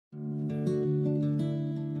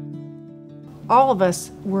all of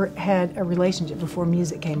us had a relationship before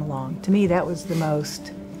music came along. To me, that was the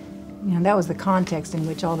most, that was the context in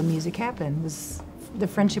which all the music happened. Was the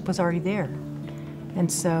friendship was already there, and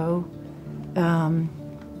so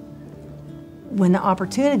when the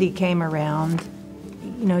opportunity came around,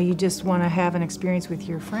 you just want to have an experience with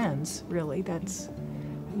your friends. Really, that's,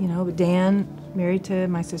 Dan, married to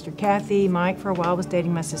my sister Kathy. Mike, for a while, was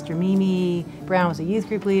dating my sister Mimi. Brown was a youth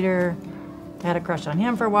group leader. Had a crush on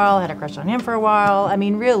him for a while, had a crush on him for a while. I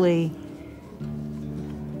mean, really.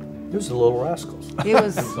 It was the Little Rascals. It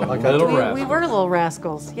was like a little rascals. We were little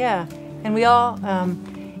rascals, yeah. And we all,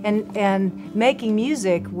 and making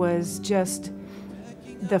music was just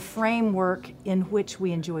the framework in which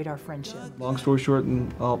we enjoyed our friendship. Long story short,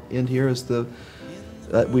 and I'll end here, is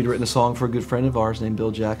we'd written a song for a good friend of ours named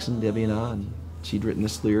Bill Jackson, Debbie and I, and she'd written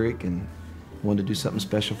this lyric and wanted to do something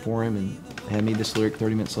special for him, and had me this lyric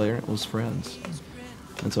 30 minutes later, and it was Friends.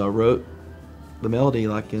 And so I wrote the melody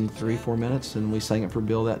like in 3-4 minutes, and we sang it for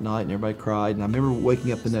Bill that night, and everybody cried. And I remember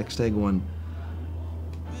waking up the next day going,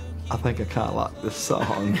 I think I kind of like this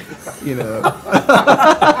song,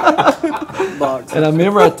 And I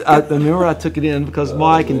remember I took it in because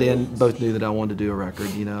Mike and Dan both knew that I wanted to do a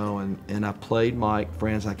record, and I played Mike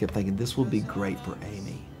Friends. I kept thinking, this will be great for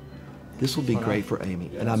Amy. This will be great for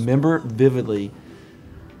Amy. Yes. And I remember vividly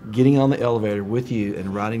getting on the elevator with you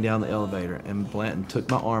and riding down the elevator, and Blanton took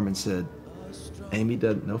my arm and said, Amy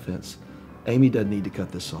doesn't, no offense, Amy doesn't need to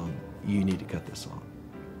cut this song. You need to cut this song.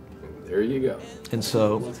 There you go. And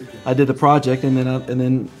so I did the project, and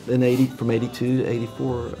then from 82 to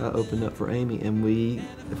 84, I opened up for Amy, and we,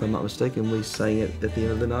 if I'm not mistaken, we sang it at the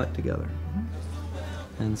end of the night together.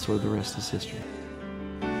 And sort of the rest is history.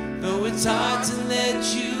 Though it's hard to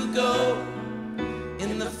let you go,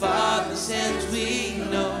 in the Father's hands we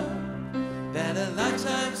know that a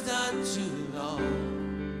lifetime's not too long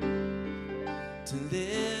to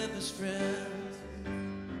live as friends.